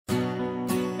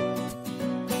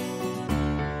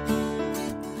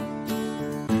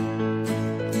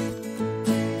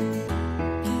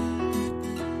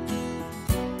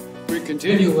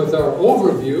continue with our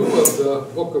overview of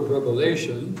the book of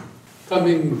Revelation,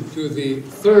 coming to the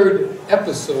third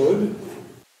episode.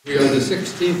 We are the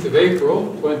 16th of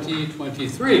April,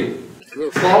 2023.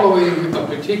 We're following a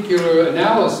particular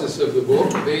analysis of the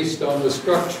book based on the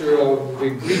structure of the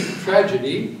Greek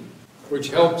tragedy, which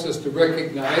helps us to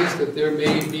recognize that there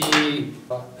may be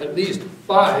at least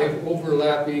 5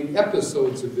 overlapping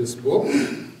episodes of this book.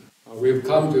 We've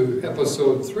come to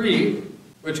episode 3,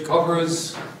 which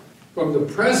covers from the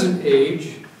present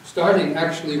age, starting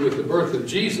actually with the birth of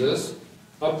Jesus,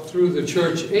 up through the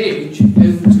church age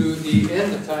into the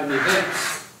end-time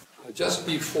events, just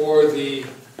before the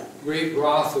great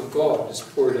wrath of God is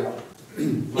poured out.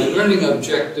 My learning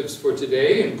objectives for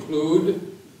today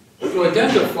include to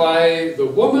identify the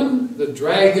woman, the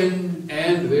dragon,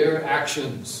 and their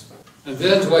actions, and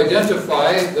then to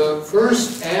identify the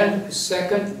first and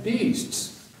second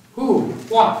beasts. Who,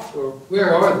 what, or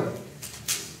where are they?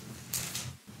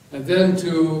 And then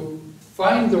to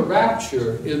find the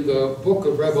rapture in the book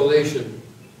of Revelation.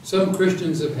 Some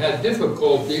Christians have had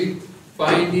difficulty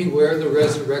finding where the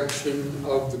resurrection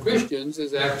of the Christians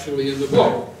is actually in the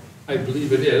book. I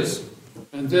believe it is.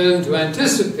 And then to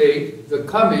anticipate the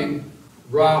coming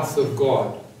wrath of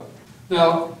God.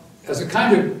 Now, as a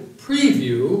kind of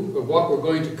preview of what we're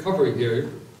going to cover here,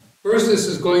 first this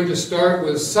is going to start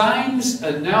with signs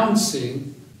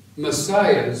announcing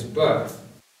Messiah's birth,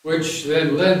 which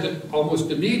then led almost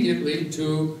immediately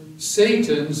to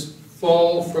Satan's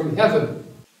fall from heaven,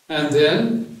 and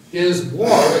then his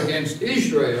war against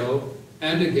Israel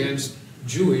and against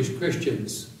Jewish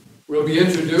Christians. We'll be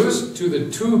introduced to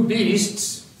the 2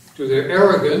 beasts, to their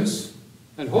arrogance,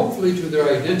 and hopefully to their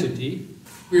identity.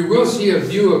 We will see a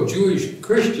view of Jewish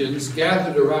Christians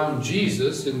gathered around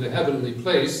Jesus in the heavenly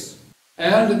place,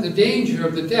 and the danger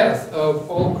of the death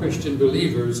of all Christian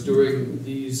believers during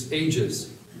these ages.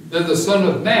 Then the Son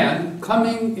of Man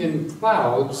coming in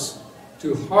clouds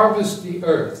to harvest the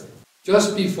earth,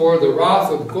 just before the wrath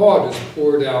of God is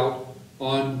poured out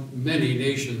on many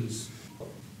nations.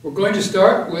 We're going to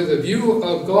start with a view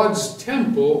of God's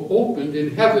temple opened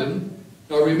in heaven.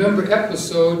 Now remember,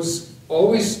 episodes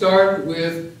always start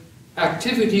with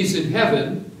activities in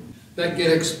heaven that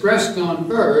get expressed on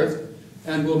earth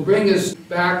and will bring us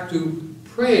back to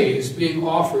praise being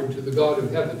offered to the God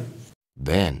of heaven.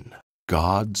 Then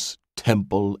God's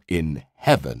temple in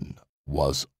heaven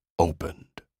was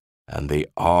opened, and the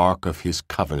ark of his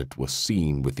covenant was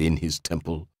seen within his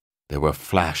temple. There were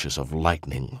flashes of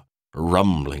lightning,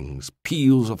 rumblings,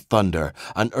 peals of thunder,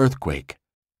 an earthquake,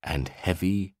 and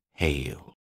heavy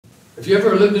hail. Have you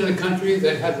ever lived in a country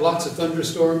that had lots of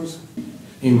thunderstorms?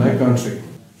 In my country.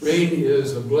 Rain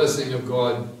is a blessing of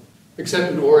God,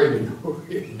 except in Oregon.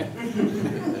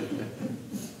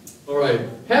 All right.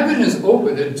 Heaven is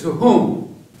open, and to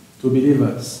whom? To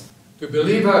believers. To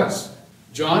believers.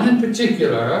 John in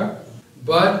particular,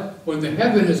 but when the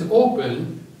heaven is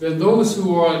open, then those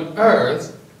who are on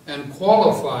earth and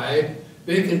qualify,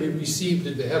 they can be received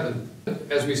into heaven.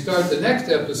 As we start the next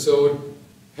episode,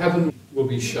 heaven will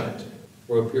be shut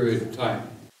for a period of time.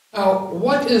 Now,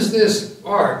 what is this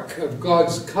Ark of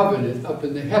God's covenant up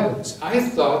in the heavens? I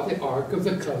thought the Ark of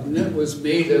the Covenant was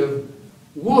made of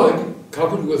wood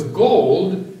covered with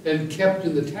gold and kept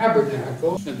in the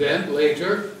tabernacle, and then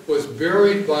later was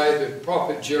buried by the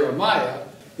prophet Jeremiah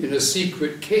in a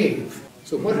secret cave.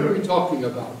 So what are we talking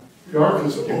about? The Ark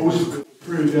is always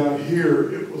printed down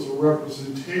here. It was a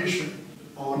representation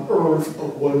on earth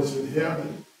of what is in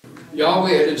heaven.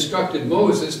 Yahweh had instructed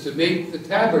Moses to make the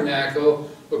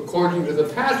tabernacle according to the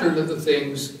pattern of the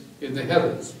things in the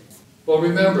heavens. Well,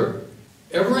 remember,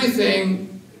 everything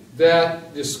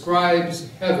that describes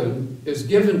heaven is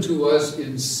given to us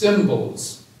in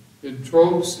symbols, in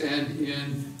tropes, and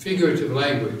in figurative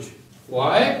language.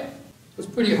 Why? It's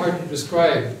pretty hard to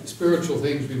describe spiritual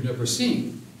things we've never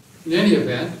seen. In any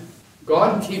event,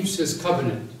 God keeps his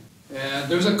covenant, and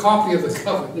there's a copy of the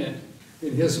covenant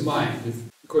in his mind.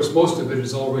 Of course, most of it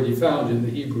is already found in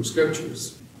the Hebrew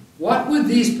Scriptures. What would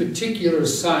these particular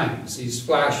signs, these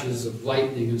flashes of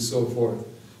lightning and so forth,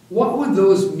 what would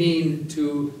those mean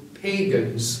to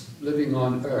pagans living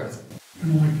on earth?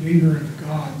 Like ignorant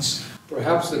gods.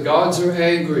 Perhaps the gods are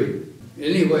angry.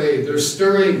 Anyway, they're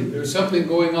stirring. There's something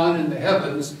going on in the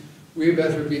heavens. We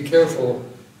better be careful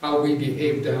how we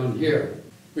behave down here.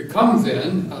 We come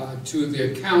then to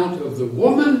the account of the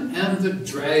woman and the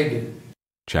dragon.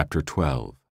 Chapter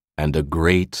 12. And a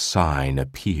great sign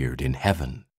appeared in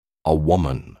heaven, a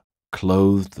woman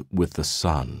clothed with the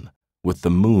sun, with the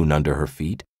moon under her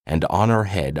feet, and on her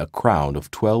head a crown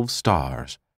of 12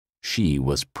 stars. She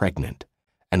was pregnant,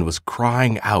 and was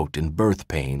crying out in birth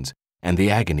pains, and the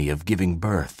agony of giving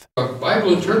birth.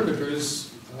 Bible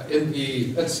interpreters in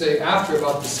the, let's say, after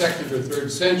about the 2nd or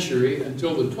 3rd century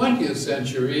until the 20th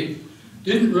century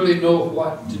didn't really know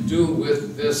what to do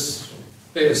with this.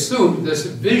 They assumed this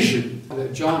vision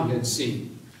that John had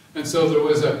seen. And so there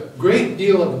was a great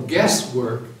deal of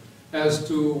guesswork as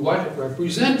to what it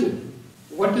represented.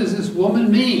 What does this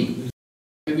woman mean?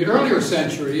 In the earlier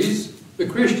centuries, the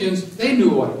Christians, they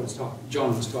knew what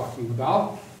John was talking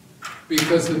about,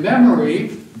 because the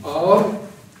memory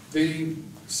of the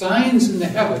signs in the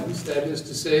heavens, that is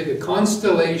to say, the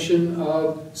constellation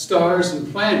of stars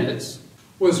and planets,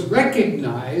 was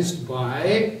recognized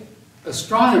by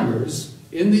astronomers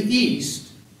in the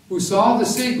East who saw the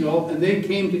signal, and they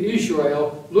came to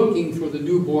Israel looking for the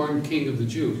newborn king of the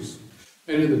Jews.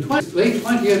 And in the late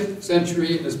 20th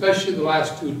century, and especially the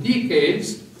last 2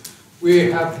 decades,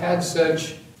 we have had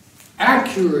such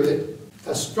accurate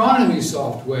astronomy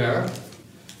software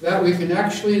that we can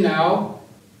actually now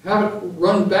have it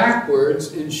run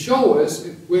backwards and show us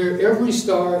where every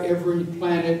star, every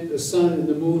planet, the sun and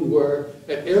the moon were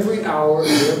at every hour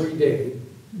and every day,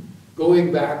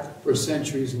 going back for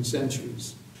centuries and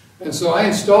centuries. And so I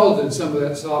installed in some of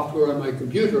that software on my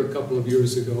computer a couple of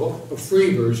years ago, a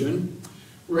free version,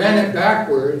 ran it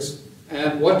backwards,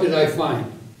 and what did I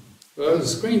find? Well, it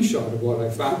was a screenshot of what I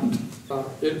found.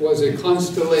 It was a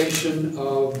constellation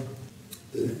of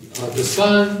the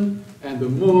sun and the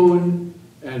moon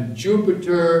and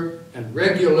Jupiter and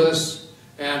Regulus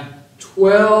and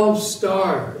 12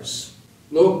 stars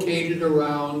located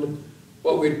around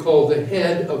what we'd call the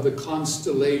head of the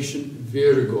constellation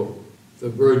Virgo, the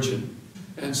Virgin.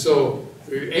 And so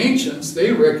the ancients,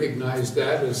 they recognized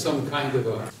that as some kind of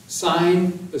a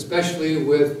sign, especially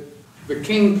with the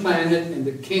king planet and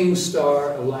the king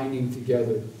star aligning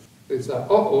together. They thought,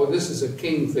 uh-oh, this is a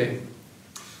king thing.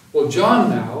 Well, John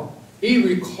now, he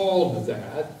recalled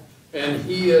that, and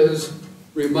he is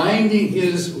reminding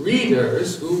his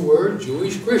readers, who were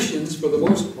Jewish Christians for the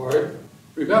most part,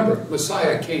 remember,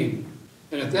 Messiah came.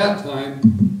 And at that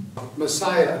time,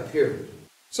 Messiah appeared.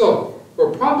 So,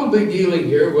 we're probably dealing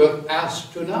here with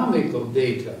astronomical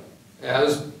data,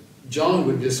 as John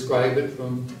would describe it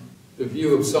from the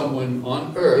view of someone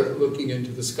on earth looking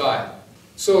into the sky.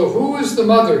 So who is the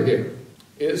mother here?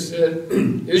 Is it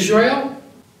Israel,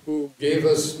 who gave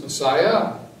us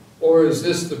Messiah? Or is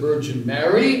this the Virgin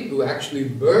Mary, who actually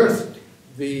birthed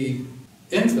the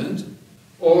infant?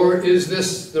 Or is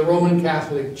this the Roman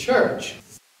Catholic Church?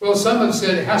 Well, some have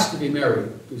said it has to be Mary,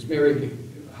 because Mary.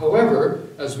 However,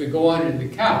 as we go on in the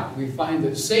account, we find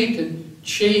that Satan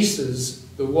chases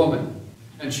the woman,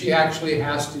 and she actually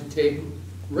has to take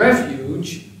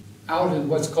refuge out in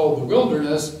what's called the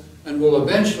wilderness, and will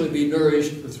eventually be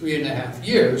nourished for 3.5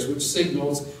 years, which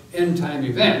signals end-time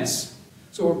events.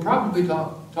 So we're probably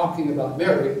talking about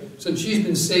Mary, since she's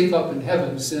been safe up in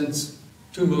heaven since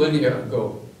 2 millennia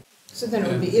ago. So then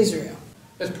it would be Israel.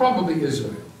 It's probably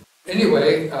Israel.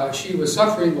 Anyway, she was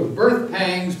suffering with birth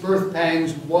pangs. Birth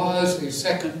pangs was a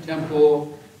Second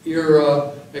Temple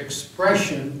era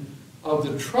expression of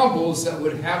the troubles that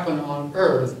would happen on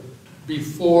earth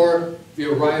before the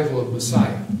arrival of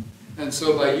Messiah. And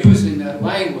so by using that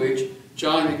language,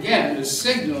 John again is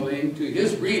signaling to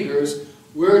his readers,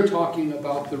 we're talking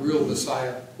about the real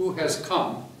Messiah who has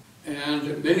come.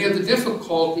 And many of the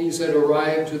difficulties that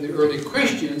arrived to the early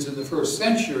Christians in the 1st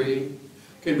century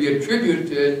can be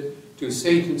attributed to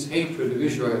Satan's hatred of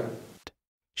Israel.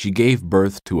 She gave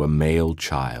birth to a male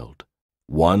child,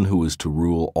 one who was to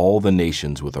rule all the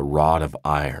nations with a rod of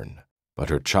iron. But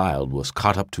her child was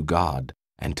caught up to God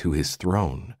and to his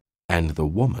throne, and the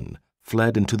woman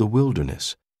fled into the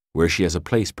wilderness, where she has a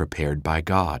place prepared by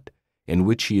God, in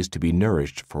which she is to be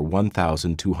nourished for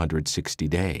 1,260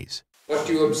 days. What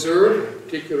do you observe?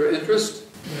 Particular interest?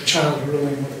 The child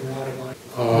ruling with a rod of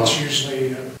iron. That's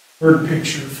usually a word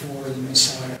picture for the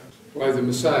Messiah. Why the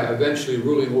Messiah eventually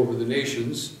ruling over the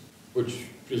nations, which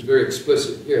is very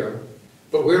explicit here.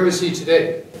 But where is he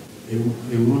today? A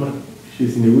woman,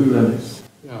 she's in the wilderness.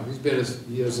 No,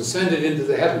 he has ascended into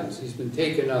the heavens. He's been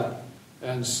taken up.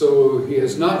 And so he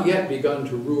has not yet begun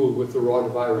to rule with the rod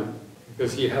of iron,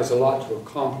 because he has a lot to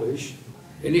accomplish.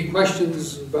 Any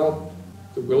questions about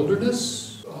the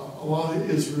wilderness? A lot of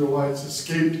Israelites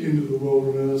escaped into the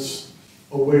wilderness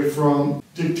away from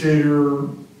dictator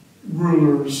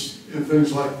rulers and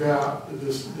things like that.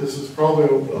 This is probably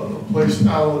a place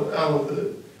out of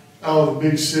the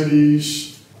big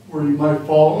cities where you might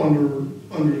fall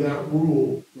under that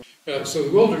rule. So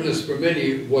the wilderness for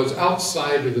many was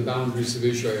outside of the boundaries of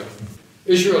Israel.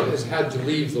 Israel has had to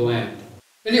leave the land.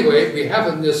 Anyway, we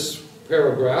have in this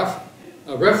paragraph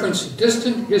a reference to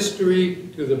distant history,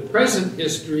 to the present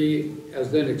history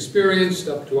as then experienced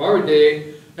up to our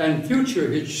day, and future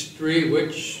history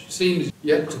which seems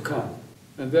yet to come.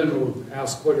 And then we'll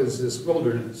ask, what is this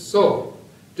wilderness? So,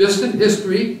 distant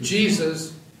history,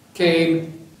 Jesus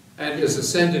came and is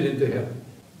ascended into heaven.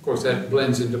 Of course, that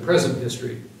blends into present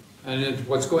history. And into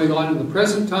what's going on in the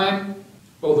present time?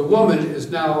 Well, the woman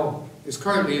is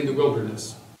currently in the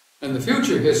wilderness. And the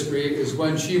future history is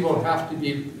when she will have to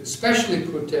be especially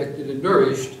protected and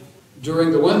nourished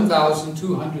during the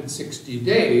 1,260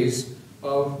 days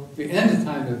of the end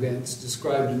time events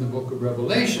described in the book of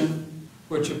Revelation,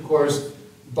 which of course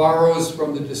borrows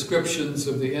from the descriptions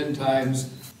of the end times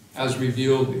as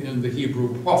revealed in the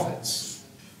Hebrew prophets.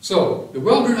 So, the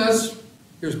wilderness,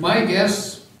 here's my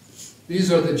guess,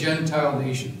 these are the Gentile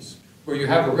nations, where you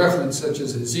have a reference such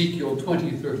as Ezekiel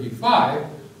 20:35,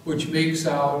 which makes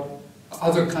out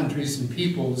other countries and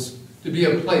peoples to be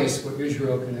a place where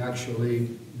Israel can actually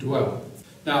dwell.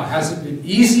 Now, has it been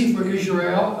easy for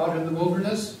Israel out in the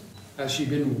wilderness? Has she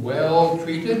been well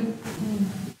treated?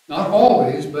 Not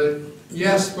always, but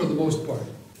yes, for the most part.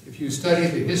 If you study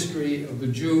the history of the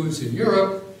Jews in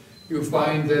Europe, you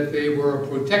find that they were a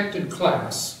protected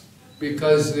class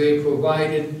because they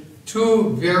provided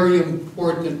two very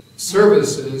important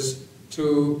services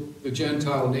to the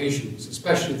Gentile nations,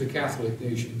 especially the Catholic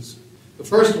nations. The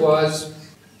first was,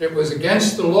 it was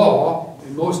against the law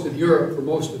in most of Europe for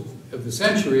most of the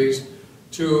centuries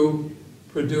to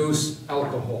produce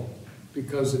alcohol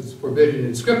because it's forbidden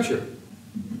in Scripture.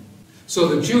 So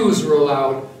the Jews were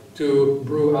allowed to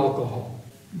brew alcohol,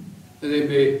 and they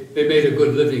made a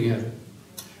good living at it.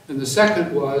 And the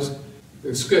second was,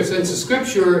 since the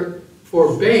Scripture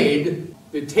forbade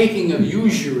the taking of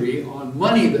usury on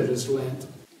money that is lent,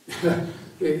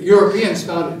 the Europeans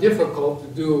found it difficult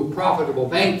to do profitable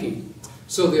banking.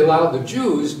 So they allowed the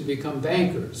Jews to become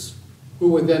bankers, who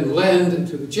would then lend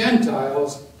to the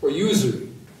Gentiles for usury.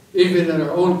 Even in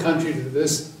our own country to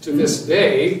this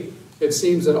day, it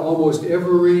seems that almost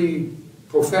every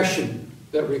profession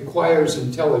that requires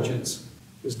intelligence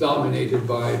is dominated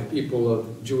by people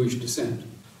of Jewish descent.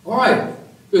 All right,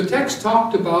 the text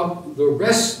talked about the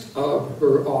rest of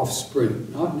her offspring,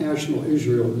 not national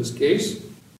Israel in this case.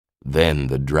 Then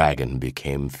the dragon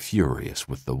became furious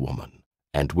with the woman,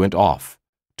 and went off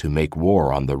to make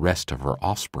war on the rest of her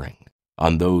offspring,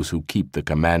 on those who keep the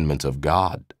commandments of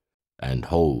God and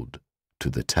hold to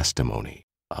the testimony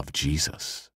of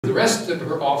Jesus. The rest of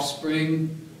her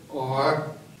offspring are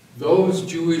those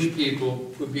Jewish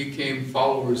people who became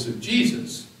followers of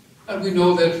Jesus. And we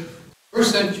know that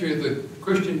first century the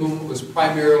Christian movement was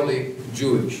primarily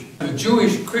Jewish. The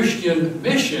Jewish Christian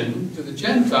mission to the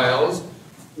Gentiles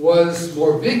was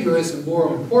more vigorous and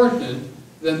more important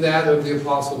than that of the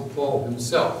Apostle Paul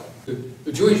himself.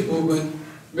 The Jewish movement,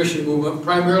 mission movement,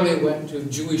 primarily went to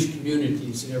Jewish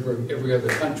communities in every other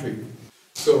country.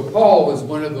 So Paul was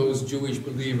one of those Jewish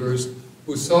believers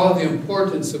who saw the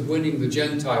importance of winning the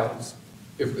Gentiles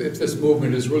if this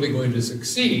movement is really going to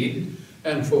succeed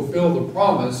and fulfill the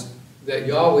promise that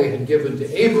Yahweh had given to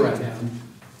Abraham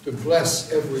to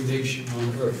bless every nation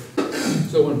on earth.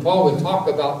 So when Paul would talk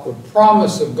about the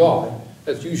promise of God,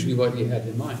 that's usually what he had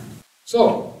in mind.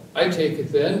 So I take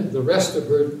it then, the rest of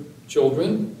her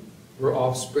children, her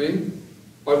offspring,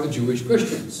 are the Jewish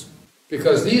Christians.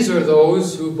 Because these are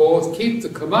those who both keep the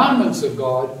commandments of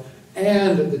God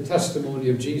and the testimony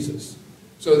of Jesus.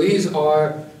 So these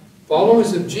are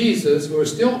followers of Jesus who are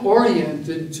still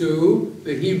oriented to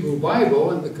the Hebrew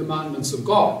Bible and the commandments of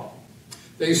God.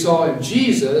 They saw in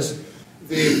Jesus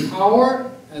the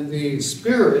power and the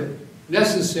spirit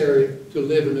necessary to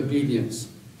live in obedience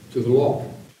to the law.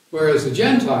 Whereas the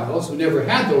Gentiles, who never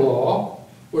had the law,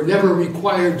 were never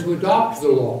required to adopt the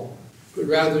law, but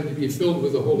rather to be filled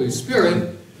with the Holy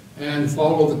Spirit and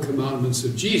follow the commandments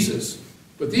of Jesus.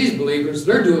 But these believers,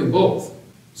 they're doing both.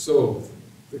 So,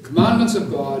 the commandments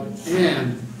of God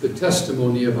and the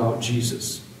testimony about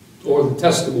Jesus, or the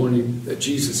testimony that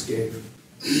Jesus gave.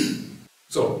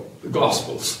 So, the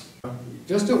Gospels.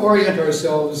 Just to orient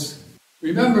ourselves,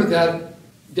 remember that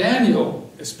Daniel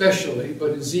especially,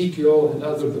 but Ezekiel and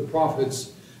other of the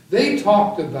prophets, they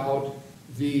talked about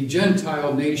the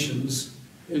Gentile nations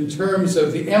in terms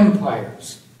of the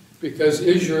empires, because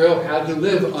Israel had to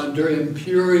live under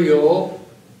imperial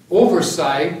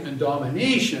oversight and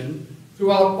domination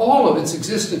throughout all of its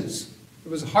existence.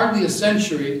 There was hardly a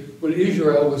century when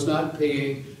Israel was not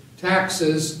paying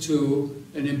taxes to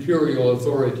an imperial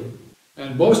authority.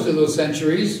 And most of those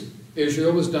centuries,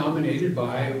 Israel was dominated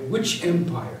by which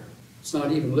empire? It's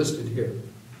not even listed here.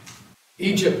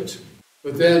 Egypt.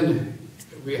 But then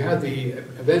we had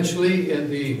eventually in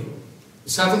the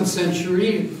 7th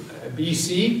century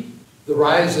BC, the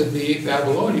rise of the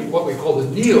Babylonian, what we call the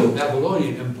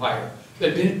Neo-Babylonian Empire.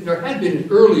 There had been an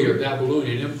earlier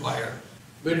Babylonian Empire,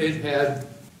 but it had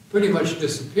pretty much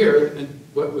disappeared and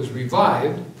what was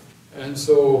revived. And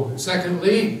so,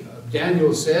 secondly,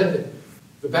 Daniel said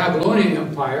the Babylonian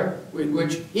Empire, in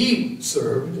which he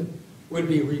served, would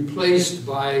be replaced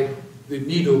by the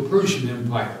Medo-Persian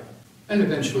Empire. And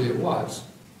eventually it was.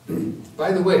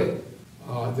 By the way,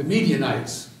 the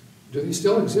Medianites, do they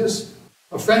still exist?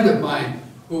 A friend of mine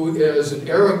who is an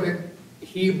Arabic,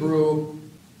 Hebrew,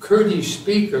 Kurdish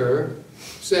speaker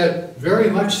said, very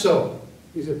much so.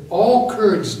 He said, all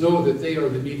Kurds know that they are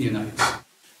the Medianites,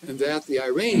 and that the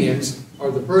Iranians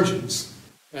are the Persians,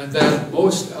 and that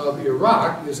most of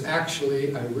Iraq is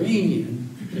actually Iranian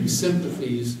in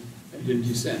sympathies and in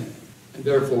descent, and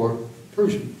therefore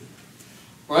Persian.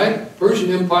 All right?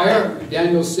 Persian Empire,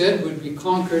 Daniel said, would be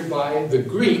conquered by the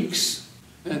Greeks,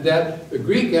 and that the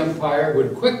Greek Empire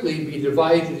would quickly be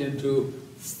divided into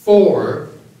 4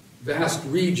 vast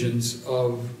regions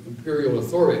of imperial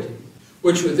authority,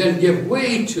 which would then give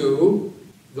way to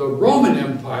the Roman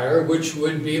Empire, which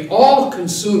would be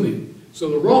all-consuming. So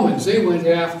the Romans, they went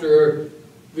after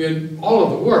all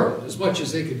of the world, as much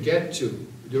as they could get to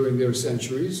during their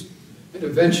centuries, and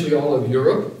eventually all of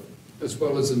Europe, as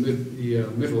well as the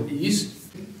Middle East.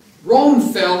 Rome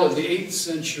fell in the 8th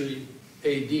century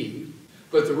AD,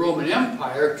 but the Roman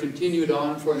Empire continued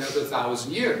on for another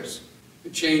 1,000 years.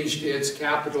 It changed its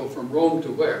capital from Rome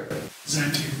to where?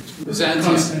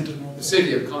 Byzantium, the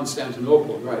city of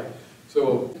Constantinople, right.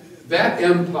 So that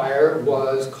empire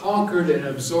was conquered and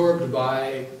absorbed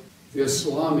by the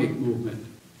Islamic movement,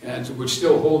 and which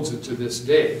still holds it to this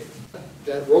day.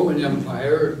 That Roman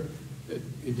Empire,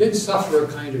 it did suffer a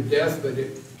kind of death, but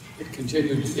it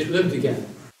continued, it lived again.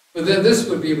 But then this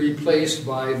would be replaced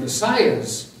by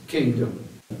Messiah's kingdom.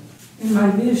 In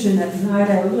my vision at night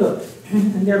I looked,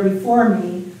 and there before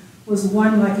me was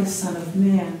one like a son of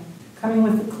man, coming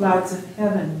with the clouds of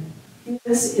heaven.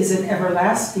 This is an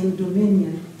everlasting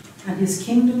dominion, and his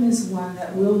kingdom is one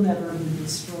that will never be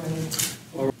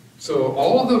destroyed. So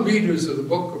all of the readers of the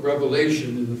book of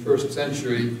Revelation in the 1st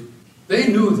century, they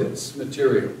knew this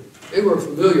material. They were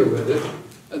familiar with it,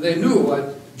 and they knew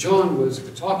what John was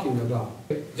talking about.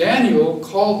 Daniel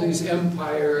called these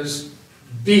empires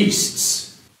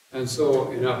beasts. And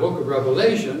so in our book of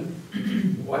Revelation,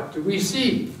 what do we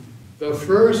see? The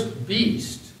first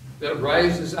beast that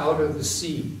rises out of the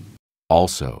sea.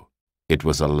 Also, it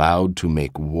was allowed to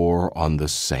make war on the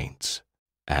saints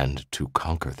and to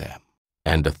conquer them.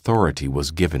 And authority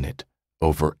was given it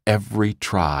over every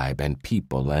tribe and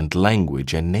people and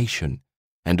language and nation,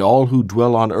 and all who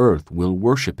dwell on earth will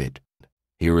worship it.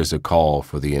 Here is a call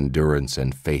for the endurance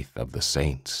and faith of the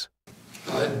saints.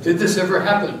 Did this ever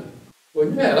happen? Well,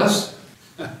 yes.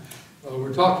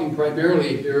 We're talking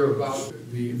primarily here about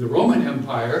the Roman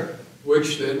Empire,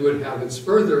 which then would have its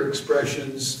further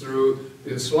expressions through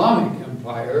the Islamic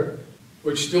Empire,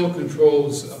 which still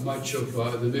controls much of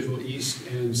the Middle East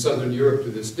and Southern Europe to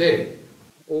this day,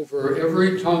 over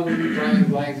every tongue,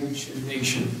 language, and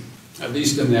nation, at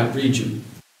least in that region.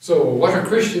 So what are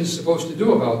Christians supposed to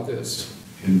do about this?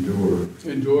 Endure.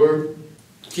 Endure,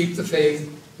 keep the faith,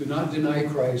 do not deny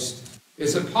Christ.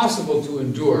 Is it possible to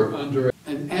endure under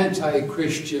an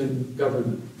anti-Christian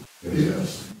government?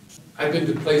 Yes. I've been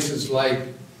to places like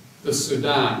the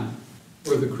Sudan,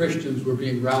 where the Christians were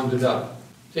being rounded up,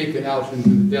 taken out into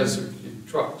the desert in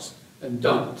trucks, and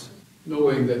dumped,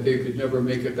 knowing that they could never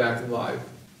make it back alive.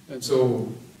 And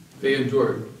so they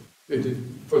endured. They did,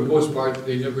 for the most part,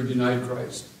 they never denied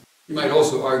Christ. You might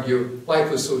also argue life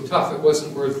was so tough it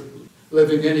wasn't worth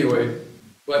living anyway,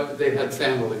 but they had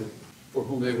family for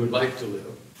whom they would like to live.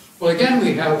 Well, again,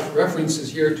 we have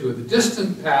references here to the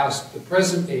distant past, the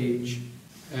present age,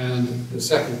 and the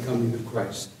second coming of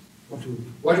Christ.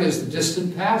 What is the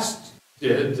distant past?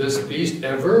 Did this beast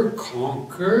ever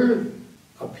conquer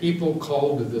a people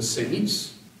called the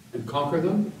saints and conquer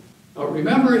them? Now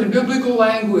remember, in biblical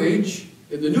language,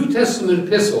 in the New Testament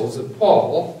epistles of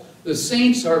Paul, the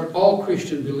saints are all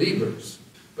Christian believers.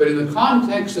 But in the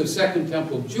context of Second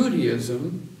Temple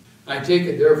Judaism, I take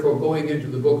it therefore going into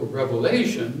the book of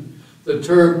Revelation, the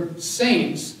term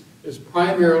saints is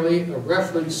primarily a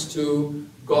reference to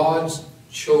God's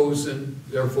chosen,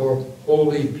 therefore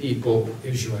holy people,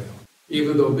 Israel.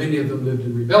 Even though many of them lived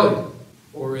in rebellion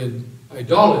or in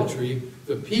idolatry,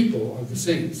 the people are the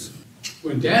saints.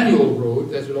 When Daniel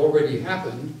wrote that it already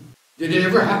happened, did it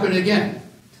ever happen again?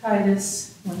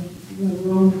 Titus, when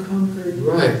Rome conquered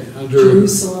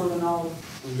Jerusalem and all.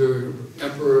 Under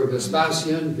Emperor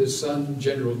Vespasian, his son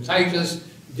General Titus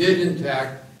did in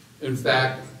fact in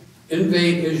fact,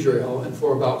 invade Israel, and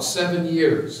for about 7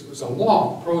 years, it was a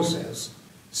long process,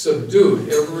 subdued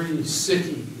every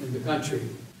city in the country,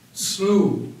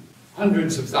 slew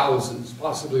hundreds of thousands,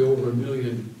 possibly over 1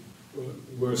 million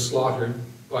were slaughtered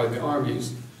by the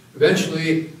armies,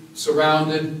 eventually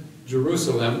surrounded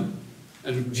Jerusalem.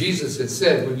 And Jesus had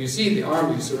said, when you see the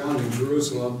army surrounding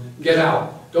Jerusalem, get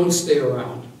out, don't stay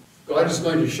around. God is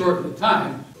going to shorten the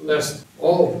time, lest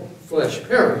all flesh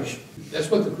perish. That's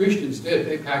what the Christians did.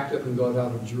 They packed up and got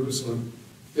out of Jerusalem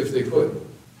if they could.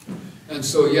 And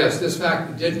so, yes, this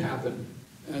fact did happen.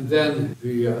 And then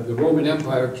the Roman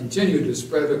Empire continued to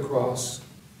spread across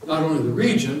not only the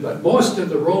region, but most of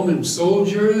the Roman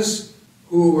soldiers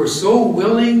who were so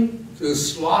willing to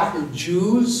slaughter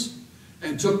Jews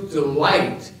and took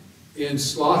delight in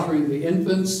slaughtering the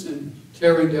infants and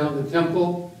tearing down the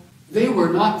temple, they were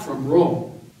not from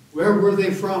Rome. Where were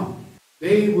they from?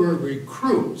 They were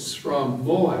recruits from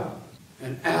Moab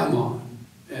and Ammon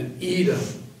and Edom.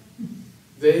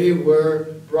 They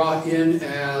were brought in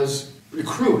as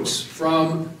recruits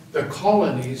from the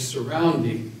colonies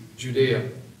surrounding Judea,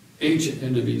 ancient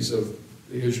enemies of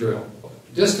Israel.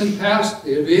 Distant past,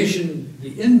 the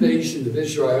invasion of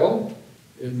Israel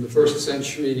in the 1st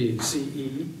century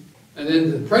CE, and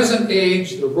in the present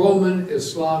age, the Roman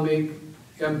Islamic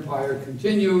Empire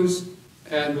continues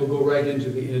and will go right into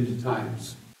the end of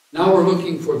times. Now we're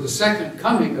looking for the second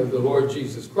coming of the Lord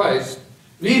Jesus Christ.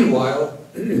 Meanwhile,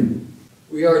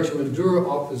 we are to endure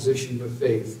opposition with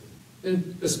faith,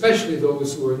 and especially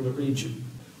those who are in the region.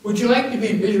 Would you like to be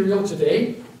in Israel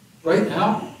today, right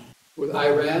now, with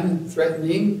Iran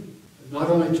threatening not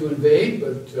only to invade,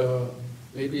 but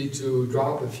maybe to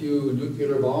drop a few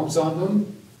nuclear bombs on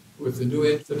them, with the new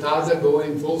Intifada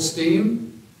going full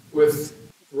steam, with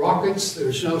rockets that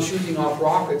are now shooting off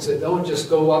rockets that don't just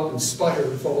go up and sputter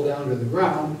and fall down to the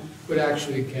ground, but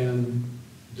actually can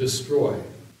destroy.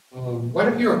 What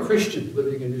if you're a Christian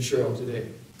living in Israel today?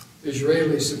 The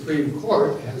Israeli Supreme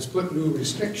Court has put new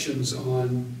restrictions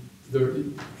on the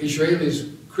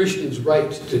Israelis' Christians'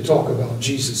 right to talk about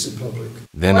Jesus in public.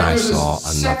 Then But I there's a saw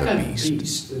another second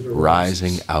beast that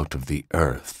rising arises. out of the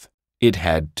earth. It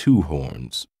had 2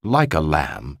 horns, like a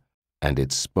lamb, and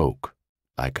it spoke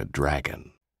like a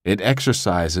dragon. It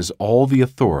exercises all the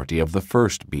authority of the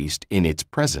first beast in its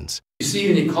presence. You see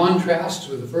any contrast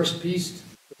with the first beast?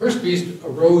 The first beast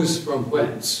arose from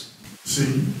whence?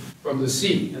 See, From the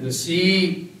sea. And the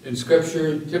sea in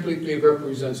Scripture typically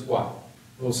represents what?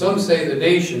 Well, some say the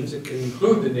nations. It can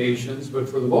include the nations, but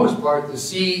for the most part, the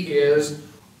sea is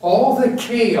all the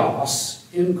chaos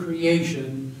in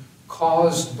creation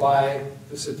caused by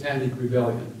the satanic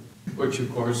rebellion, which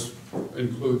of course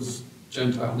includes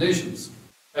Gentile nations.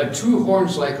 Had 2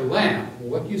 horns like a lamb.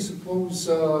 Well, what do you suppose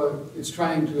it's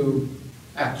trying to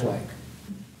act like?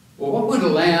 Well, what would a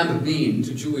lamb mean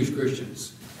to Jewish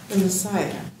Christians? The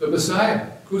Messiah. The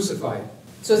Messiah, crucified.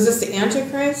 So is this the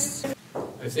Antichrist?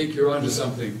 I think you're onto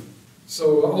something.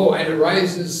 So, and it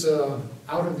rises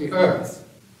out of the earth.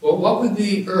 Well, what would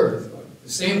the earth, the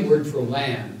same word for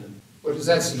land, what does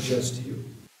that suggest to you?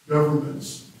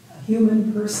 governments. A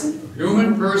human person? A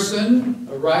human person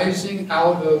arising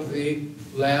out of the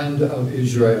land of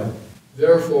Israel.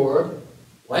 Therefore,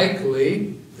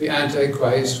 likely, the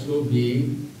Antichrist will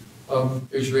be of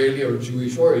Israeli or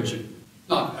Jewish origin.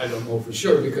 Not, I don't know for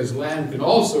sure, because land can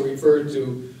also refer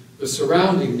to the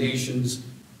surrounding nations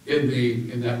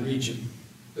in that region.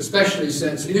 Especially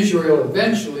since Israel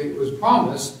eventually, it was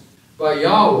promised by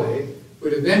Yahweh,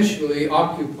 would eventually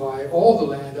occupy all the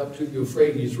land up to the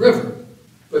Euphrates River.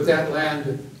 But that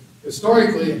land,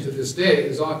 historically and to this day,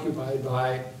 is occupied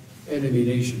by enemy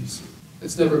nations.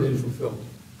 It's never been fulfilled,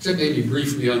 except maybe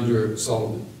briefly under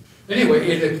Solomon. Anyway,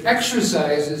 it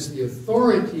exercises the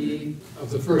authority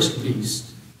of the first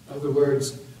beast. In other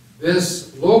words,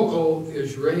 this local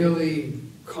Israeli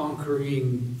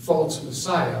conquering false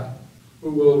Messiah,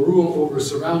 who will rule over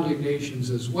surrounding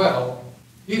nations as well,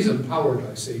 he's empowered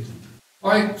by Satan. All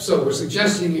right, so we're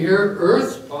suggesting here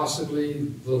earth, possibly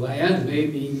the land, may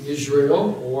mean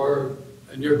Israel or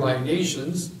nearby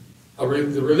nations. The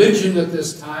religion at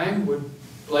this time would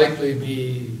likely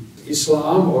be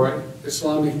Islam or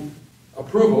Islamic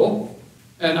approval.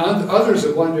 And others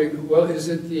are wondering, well, is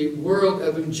it the World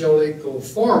Evangelical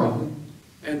Forum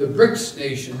and the BRICS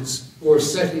nations who are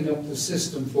setting up the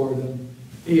system for them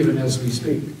even as we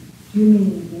speak? Do you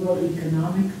mean World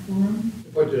Economic Forum?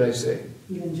 What did I say?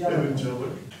 Evangelical.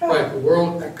 Right, the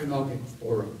World Economic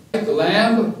Forum. The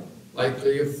Lamb,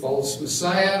 likely a false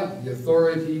Messiah. The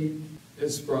authority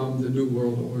is from the New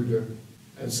World Order,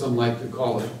 as some like to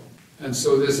call it. And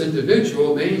so this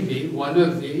individual may be one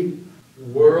of the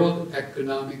World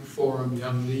Economic Forum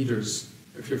Young Leaders,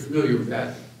 if you're familiar with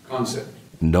that concept.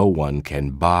 No one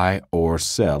can buy or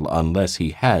sell unless he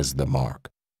has the mark,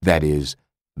 that is,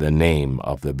 the name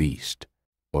of the beast,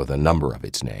 or the number of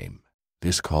its name.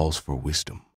 This calls for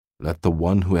wisdom. Let the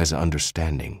one who has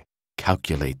understanding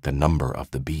calculate the number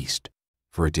of the beast,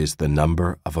 for it is the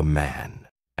number of a man,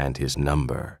 and his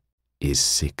number is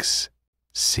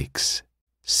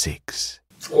 666.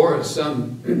 Or as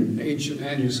some ancient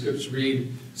manuscripts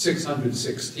read,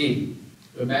 616.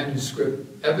 The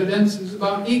manuscript evidence is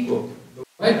about equal.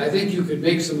 Right? I think you could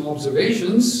make some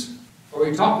observations. Are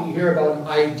we talking here about an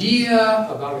idea,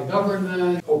 about a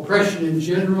government, oppression in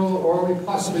general, or are we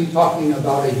possibly talking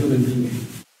about a human being?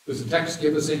 Does the text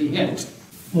give us any hint?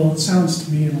 Well, it sounds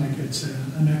to me like it's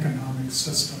an economic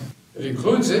system. It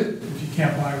includes it. If you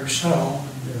can't buy or sell.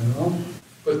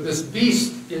 But this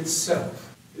beast itself,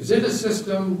 is it a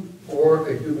system or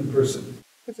a human person?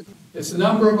 It's the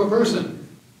number of a person.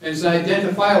 And it's an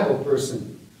identifiable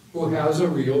person who has a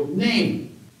real name.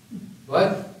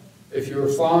 But if you're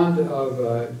fond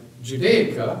of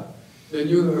Judaica, then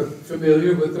you are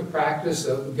familiar with the practice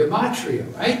of gematria,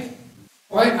 right?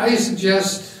 Well, I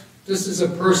suggest this is a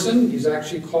person. He's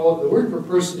actually called, the word for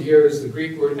person here is the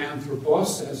Greek word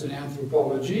anthropos, as in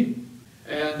anthropology,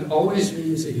 and always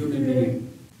means a human being.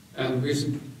 And the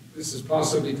reason this is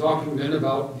possibly talking then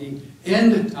about the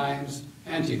end times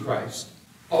Antichrist.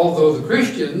 Although the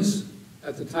Christians,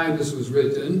 at the time this was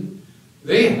written,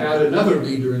 they had another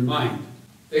leader in mind.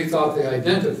 They thought they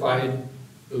identified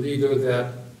the leader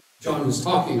that John was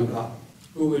talking about,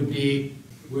 who would be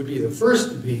the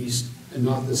first beast and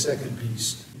not the second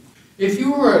beast. If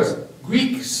you were a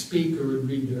Greek speaker and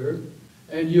reader,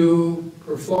 and you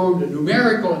performed a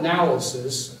numerical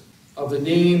analysis of the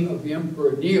name of the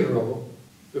Emperor Nero,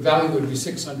 the value would be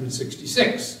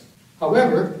 666.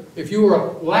 However, if you were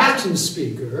a Latin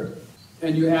speaker,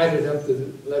 and you added up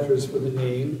the letters for the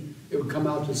name, it would come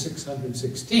out to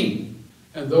 616.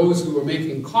 And those who were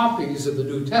making copies of the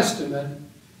New Testament,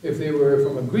 if they were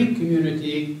from a Greek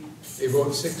community, they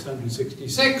wrote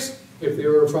 666. If they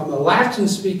were from a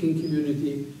Latin-speaking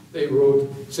community, they wrote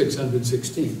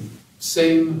 616.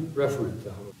 Same referent.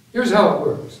 Here's how it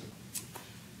works.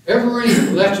 Every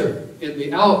letter in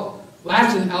the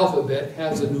Latin alphabet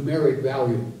has a numeric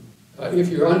value. If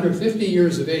you're under 50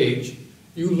 years of age,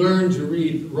 you learn to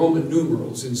read Roman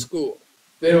numerals in school.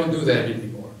 They don't do that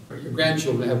anymore. Your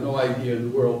grandchildren have no idea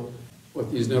in the world what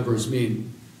these numbers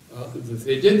mean.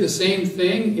 They did the same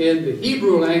thing in the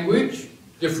Hebrew language,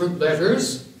 different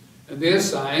letters, and they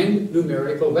assigned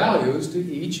numerical values to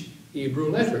each Hebrew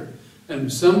letter.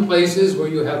 And some places where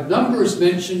you have numbers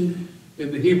mentioned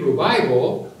in the Hebrew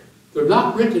Bible, they're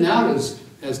not written out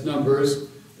as numbers,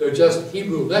 they're just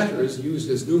Hebrew letters used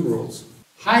as numerals.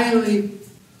 Highly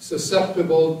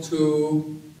susceptible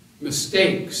to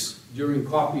mistakes during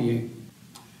copying.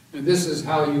 And this is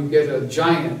how you get a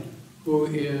giant who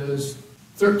is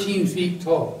 13 feet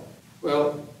tall.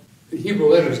 Well, the Hebrew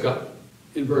letters got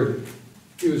inverted.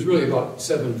 He was really about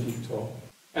 7 feet tall,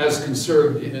 as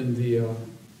conserved in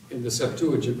the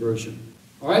Septuagint version.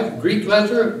 All right, Greek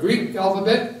letter, Greek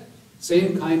alphabet,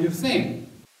 same kind of thing.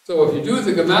 So if you do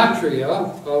the gematria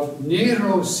of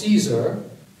Nero Caesar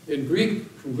in Greek,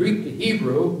 from Greek to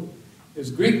Hebrew,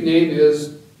 his Greek name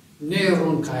is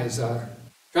Neron Caesar.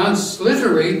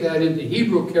 Transliterate that into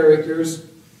Hebrew characters,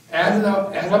 add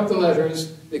up the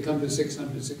letters, they come to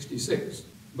 666.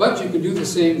 But you can do the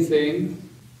same thing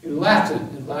in Latin.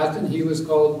 In Latin, he was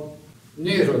called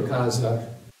Nero Caesar.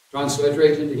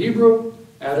 Transliterate into Hebrew,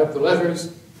 add up the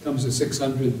letters, comes to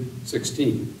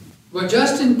 616. But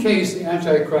just in case the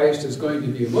Antichrist is going to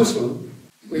be a Muslim,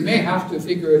 we may have to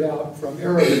figure it out from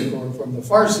Arabic or from the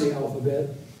Farsi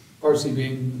alphabet, Farsi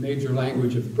being the major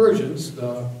language of the Persians,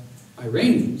 the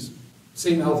Iranians,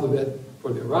 same alphabet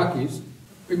for the Iraqis.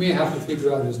 We may have to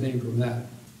figure out his name from that.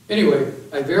 Anyway,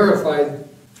 I verified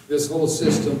this whole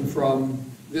system from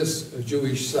this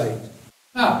Jewish site.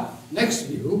 Now, next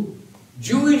view,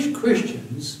 Jewish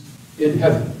Christians in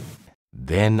heaven.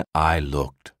 Then I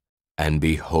looked, and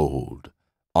behold,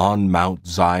 on Mount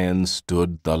Zion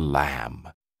stood the Lamb,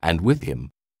 and with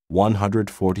him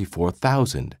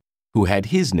 144,000, who had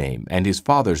his name and his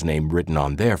father's name written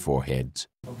on their foreheads.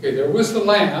 Okay, there was the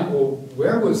Lamb. Well,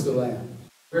 where was the Lamb?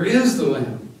 Where is the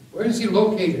Lamb? Where is he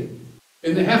located?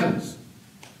 In the heavens.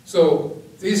 So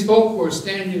these folk who are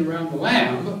standing around the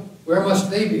Lamb, where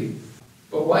must they be?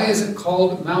 But why is it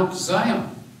called Mount Zion?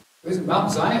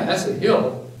 Mount Zion, that's a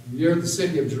hill near the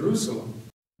city of Jerusalem.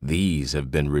 These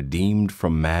have been redeemed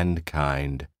from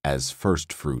mankind as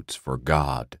firstfruits for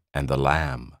God and the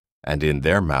Lamb, and in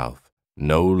their mouth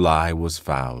no lie was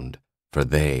found, for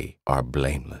they are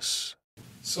blameless.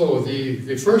 So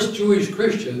the first Jewish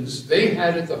Christians, they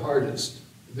had it the hardest.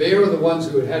 They were the ones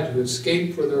who had to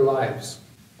escape for their lives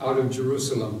out of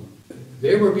Jerusalem.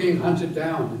 They were being hunted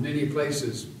down in many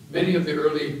places. Many of the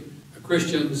early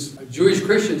Christians, Jewish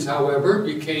Christians, however,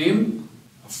 became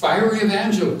fiery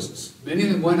evangelists. Many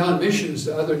of them went on missions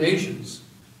to other nations.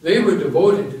 They were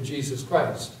devoted to Jesus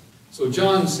Christ. So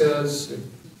John says,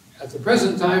 at the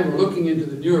present time, we're looking into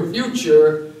the near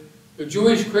future, the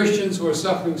Jewish Christians who are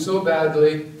suffering so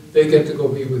badly, they get to go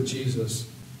be with Jesus,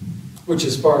 which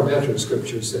is far better,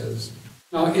 Scripture says.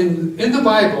 Now, in the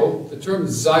Bible, the term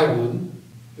Zion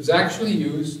is actually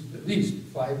used at least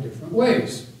 5 different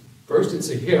ways. First, it's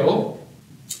a hill.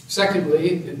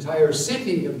 Secondly, the entire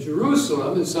city of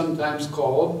Jerusalem is sometimes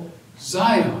called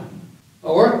Zion.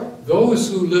 Or those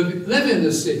who live in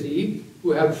the city,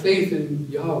 who have faith in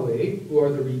Yahweh, who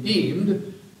are the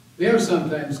redeemed, they are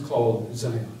sometimes called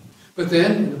Zion. But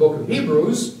then, in the book of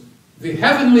Hebrews, the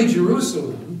heavenly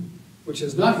Jerusalem, which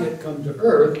has not yet come to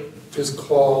earth, is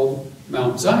called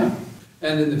Mount Zion.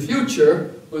 And in the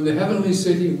future, when the heavenly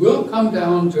city will come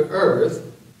down to earth,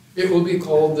 it will be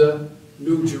called the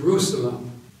New Jerusalem,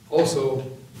 also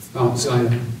Mount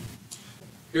Zion.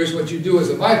 Here's what you do as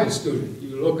a Bible student.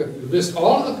 You list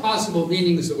all of the possible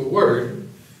meanings of a word,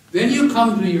 then you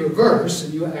come to your verse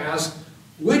and you ask,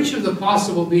 which of the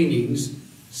possible meanings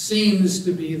seems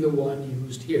to be the one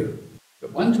used here? The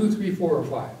 1, 2, 3, 4, or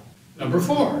 5. Number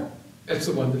 4, that's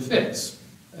the one that fits.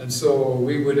 And so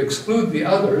we would exclude the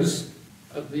others,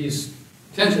 at least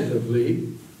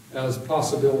tentatively, as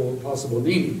possible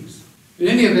meanings. In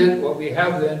any event, what we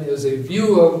have then is a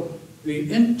view of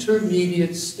the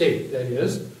intermediate state, that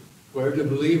is, where the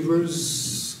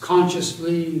believers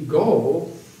consciously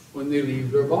go when they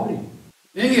leave their body.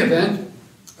 In any event,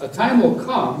 a time will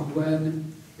come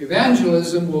when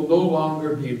evangelism will no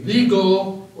longer be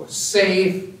legal or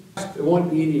safe. There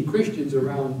won't be any Christians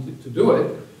around to do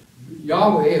it.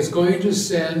 Yahweh is going to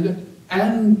send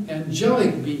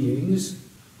angelic beings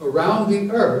around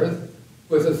the earth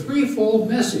with a threefold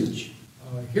message.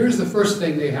 Here's the first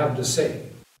thing they have to say.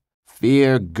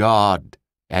 Fear God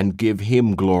and give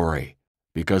him glory,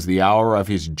 because the hour of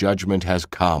his judgment has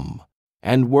come.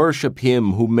 And worship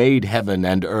him who made heaven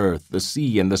and earth, the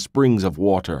sea and the springs of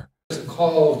water. It's a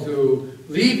call to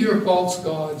leave your false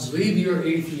gods, leave your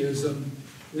atheism,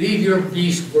 leave your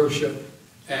beast worship,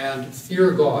 and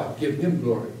fear God, give him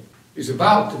glory. He's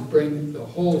about to bring the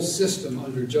whole system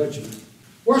under judgment.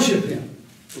 Worship him.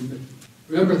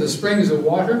 Remember the springs of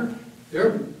water?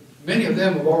 Many of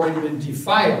them have already been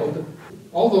defiled.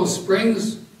 All those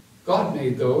springs, God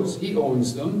made those. He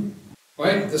owns them.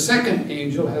 Right? The second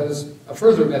angel has a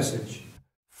further message.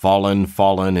 Fallen,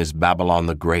 fallen is Babylon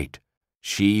the Great,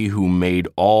 she who made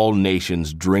all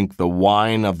nations drink the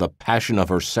wine of the passion of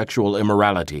her sexual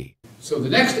immorality. So the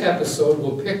next episode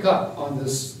will pick up on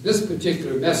this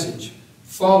particular message.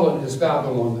 Fallen is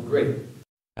Babylon the Great.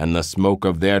 And the smoke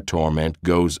of their torment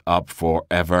goes up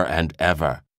forever and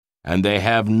ever, and they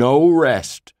have no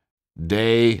rest,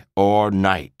 day or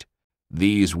night,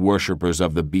 these worshippers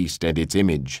of the beast and its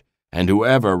image, and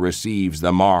whoever receives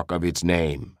the mark of its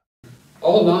name.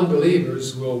 All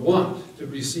non-believers will want to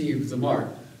receive the mark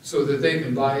so that they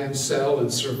can buy and sell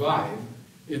and survive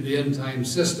in the end-time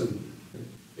system.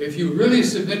 If you really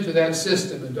submit to that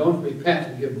system and don't repent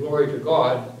and give glory to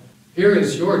God, here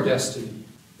is your destiny.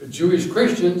 The Jewish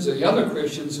Christians and the other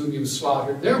Christians whom you've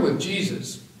slaughtered, they're with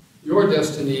Jesus. Your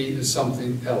destiny is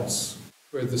something else,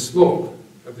 where the smoke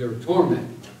of their torment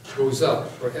goes up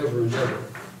forever and ever.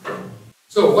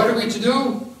 So what are we to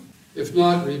do? If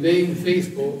not, remain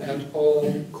faithful at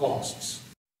all costs.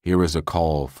 Here is a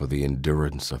call for the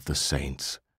endurance of the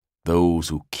saints, those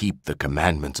who keep the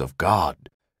commandments of God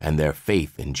and their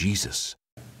faith in Jesus.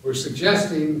 We're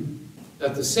suggesting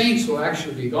that the saints will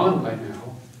actually be gone by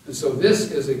now, and so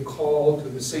this is a call to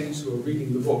the saints who are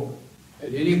reading the book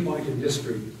at any point in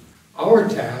history. Our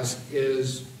task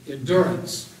is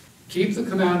endurance. Keep the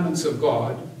commandments of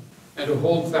God and to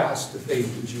hold fast to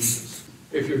faith in Jesus.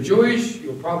 If you're Jewish,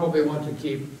 you'll probably want to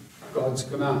keep God's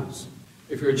commands.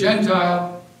 If you're a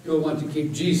Gentile, you'll want to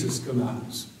keep Jesus'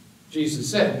 commands.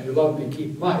 Jesus said, if you love me,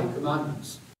 keep my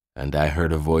commandments. And I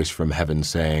heard a voice from heaven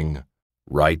saying,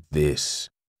 Write this,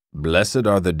 Blessed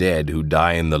are the dead who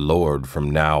die in the Lord from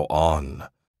now on.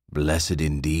 Blessed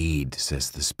indeed,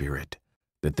 says the Spirit,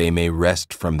 that they may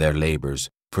rest from their labors,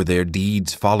 for their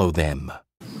deeds follow them.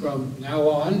 From now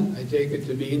on, I take it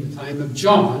to mean the time of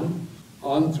John,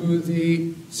 on through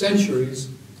the centuries,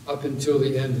 up until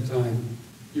the end of time.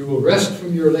 You will rest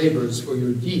from your labors, for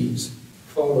your deeds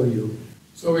follow you.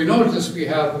 So we notice we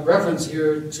have a reference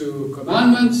here to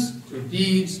commandments, to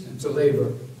deeds, and to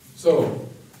labor. So,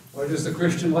 what does the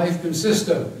Christian life consist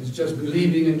of? It's just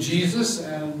believing in Jesus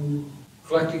and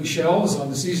collecting shells on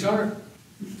the seashore?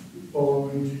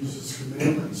 Following Jesus'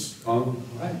 commandments.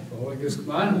 Right, following his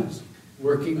commandments.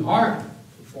 Working hard,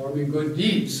 performing good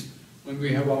deeds when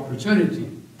we have opportunity.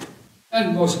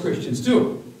 And most Christians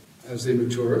do as they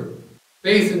mature.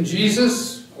 Faith in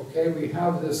Jesus, okay, we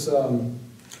have this,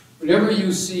 whenever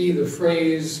you see the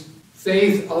phrase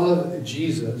faith of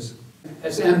Jesus,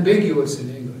 it's ambiguous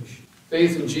in English.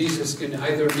 Faith in Jesus can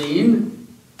either mean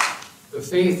the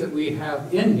faith that we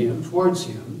have in him, towards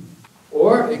him,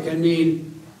 or it can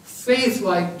mean faith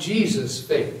like Jesus'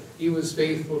 faith. He was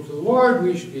faithful to the Lord,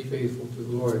 we should be faithful to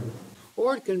the Lord.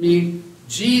 Or it can mean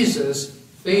Jesus'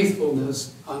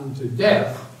 faithfulness unto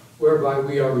death, whereby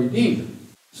we are redeemed.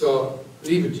 So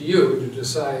leave it to you to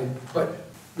decide. But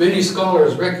many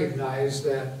scholars recognize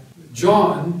that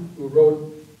John, who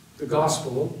wrote the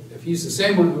Gospel, if he's the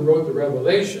same one who wrote the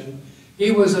Revelation, he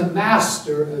was a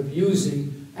master of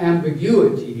using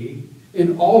ambiguity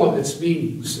in all of its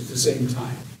meanings at the same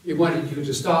time. He wanted you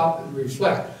to stop and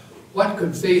reflect. What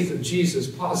could faith of Jesus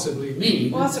possibly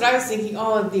mean? Well, that's what I was thinking,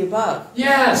 all of the above.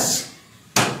 Yes!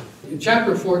 In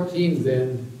chapter 14,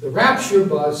 then, the rapture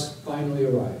bus finally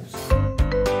arrives.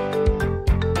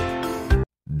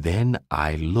 Then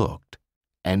I looked,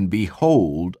 and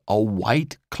behold, a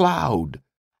white cloud,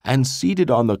 and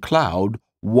seated on the cloud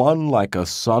one like a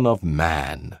son of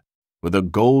man, with a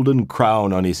golden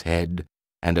crown on his head,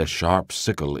 and a sharp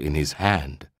sickle in his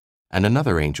hand. And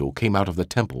another angel came out of the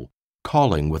temple,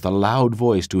 calling with a loud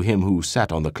voice to him who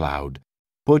sat on the cloud,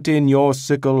 Put in your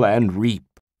sickle and reap,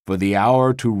 for the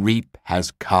hour to reap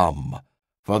has come,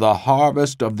 for the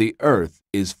harvest of the earth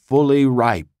is fully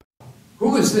ripe.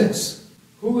 Who is this?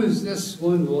 Who is this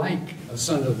one like a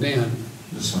son of man?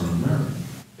 The Son of Man.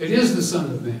 It is the Son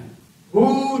of Man.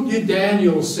 Who did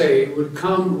Daniel say would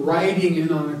come riding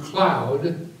in on a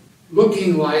cloud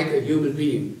looking like a human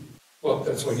being? Well,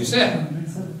 that's what he said.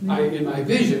 In my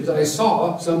visions, I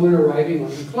saw someone riding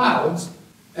on the clouds,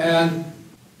 and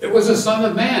it was a Son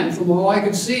of Man from all I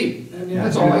could see. I mean,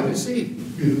 that's all I could see.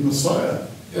 Be the Messiah.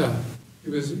 Yeah. He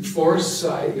was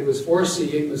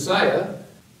foreseeing Messiah,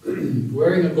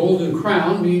 wearing a golden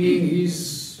crown, meaning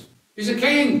he's a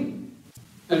king,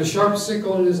 and a sharp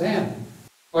sickle in his hand.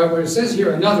 All right, when it says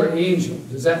here, another angel,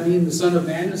 does that mean the Son of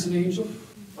Man is an angel?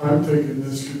 I'm thinking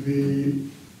this could be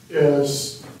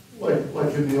as,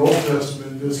 like in the Old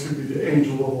Testament, this could be the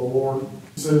angel of the Lord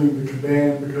sending the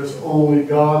command, because only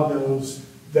God knows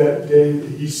that day that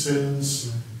he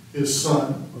sends his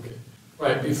Son. Okay.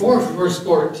 Right, before verse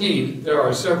 14, there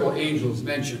are several angels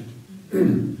mentioned.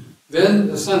 Then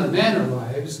the Son of Man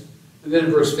arrives, and then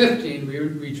in verse 15, we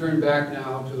return back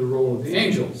now to the role of the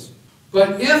angels.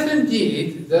 But if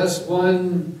indeed this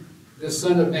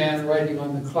Son of Man riding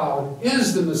on the cloud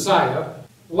is the Messiah,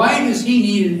 why does he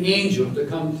need an angel to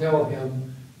come tell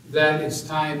him that it's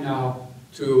time now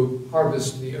to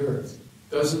harvest the earth?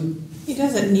 He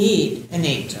doesn't need an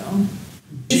angel.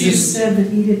 Jesus said that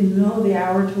he didn't know the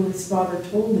hour till his Father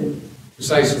told him.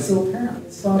 Precisely. So apparently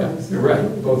his Father was You're not right,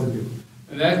 told him. both of you.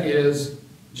 And that is,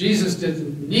 Jesus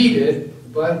didn't need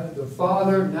it, but the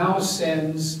Father now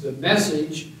sends the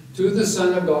message to the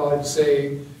Son of God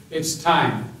saying, it's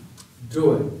time,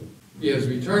 do it. He has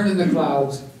returned in the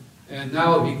clouds, and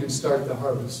now he can start the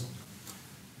harvest.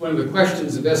 One of the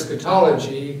questions of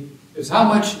eschatology is how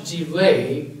much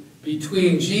delay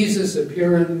between Jesus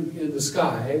appearing in the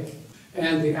sky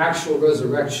and the actual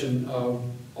resurrection of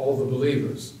all the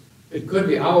believers. It could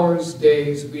be hours,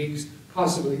 days, weeks,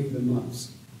 possibly even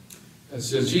months.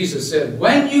 As Jesus said,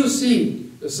 when you see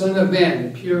the Son of Man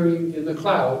appearing in the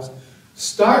clouds,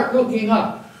 start looking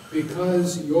up,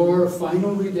 because your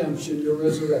final redemption, your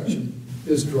resurrection,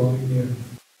 is drawing near.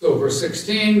 So verse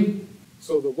 16,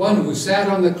 so the one who sat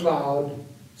on the cloud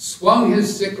swung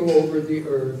his sickle over the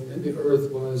earth, and the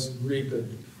earth was reaped.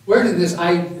 Where did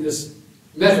this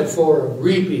metaphor of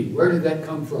reaping, where did that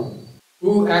come from?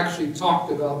 Who actually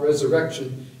talked about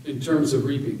resurrection in terms of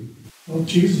reaping? Well,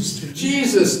 Jesus did.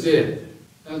 Jesus did.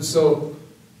 And so,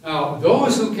 now,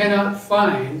 those who cannot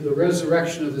find the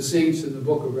resurrection of the saints in the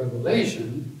book of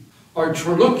Revelation are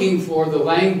looking for the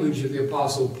language of the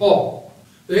Apostle Paul.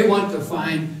 They want to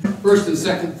find 1st and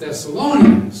 2nd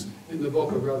Thessalonians in the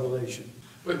book of Revelation.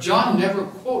 But John never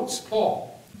quotes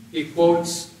Paul. He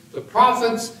quotes the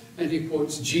prophets and he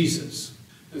quotes Jesus.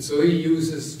 And so he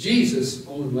uses Jesus'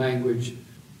 own language,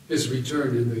 his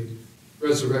return in the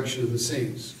resurrection of the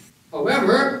saints.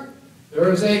 However,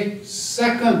 there is a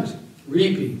second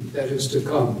reaping that is to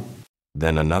come.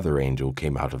 Then another angel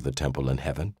came out of the temple in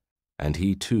heaven, and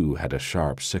he too had a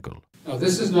sharp sickle. Now,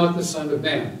 this is not the Son of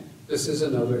Man. This is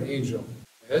another angel.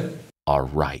 Ed? Are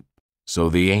ripe. So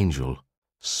the angel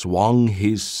swung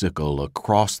his sickle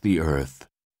across the earth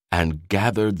and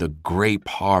gathered the grape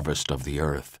harvest of the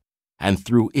earth and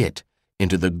threw it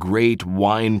into the great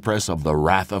winepress of the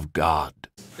wrath of God.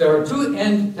 There are two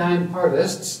end-time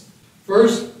harvests.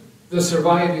 First, the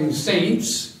surviving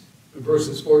saints, in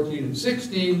verses 14 and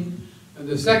 16, and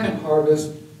the second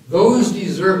harvest, those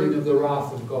deserving of the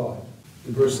wrath of God,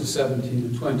 in verses 17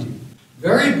 and 20.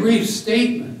 Very brief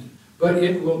statement, but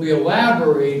it will be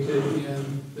elaborated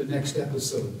in the next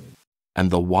episode.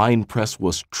 And the winepress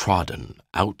was trodden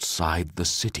outside the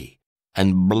city,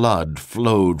 and blood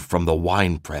flowed from the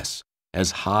winepress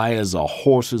as high as a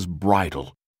horse's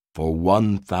bridle for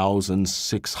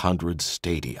 1,600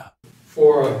 stadia.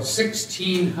 For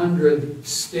 1,600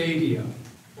 stadia,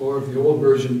 or the old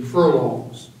version,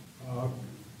 furlongs.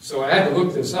 So I had to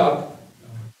look this up.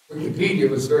 Wikipedia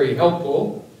was very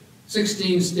helpful.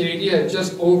 16 stadia,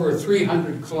 just over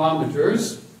 300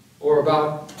 kilometers, or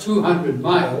about 200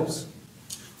 miles,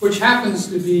 which happens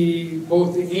to be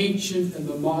both the ancient and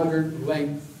the modern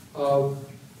length of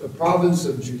the province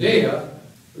of Judea,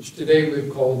 which today we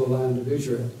call the land of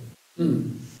Israel.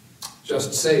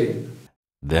 Just saying.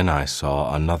 Then I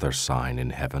saw another sign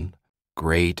in heaven,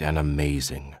 great and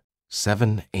amazing,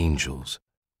 7 angels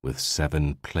with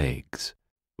 7 plagues,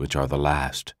 which are the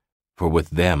last, for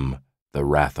with them the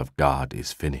wrath of God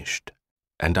is finished.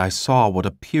 And I saw what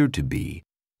appeared to be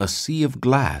a sea of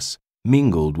glass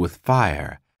mingled with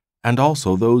fire, and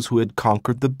also those who had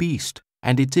conquered the beast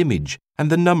and its image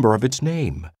and the number of its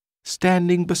name,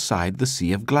 standing beside the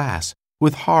sea of glass,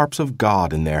 with harps of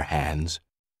God in their hands.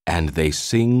 And they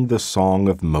sing the song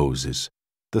of Moses,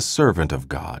 the servant of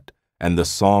God, and the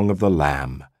song of the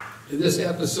Lamb. In this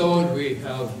episode, we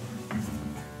have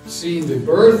seen the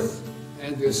birth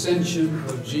and the ascension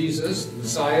of Jesus, the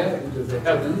Messiah, into the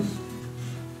heavens.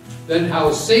 Then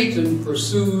how Satan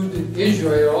pursued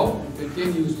Israel and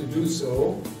continues to do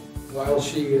so, while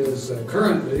she is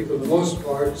currently, for the most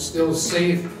part, still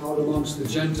safe out amongst the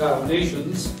Gentile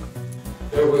nations.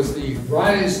 There was the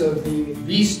rise of the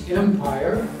beast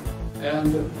empire,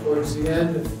 and towards the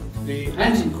end, the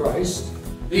Antichrist,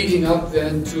 leading up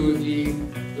then to the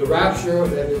rapture,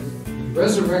 that is, the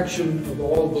resurrection of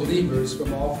all believers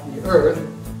from off the earth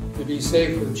to be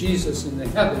safe with Jesus in the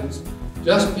heavens,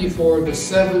 just before the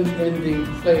 7 ending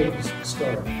plagues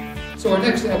start. So our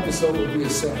next episode will be a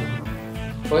 7.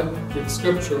 But it's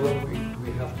scriptural,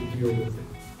 we have to deal with it.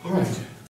 All right.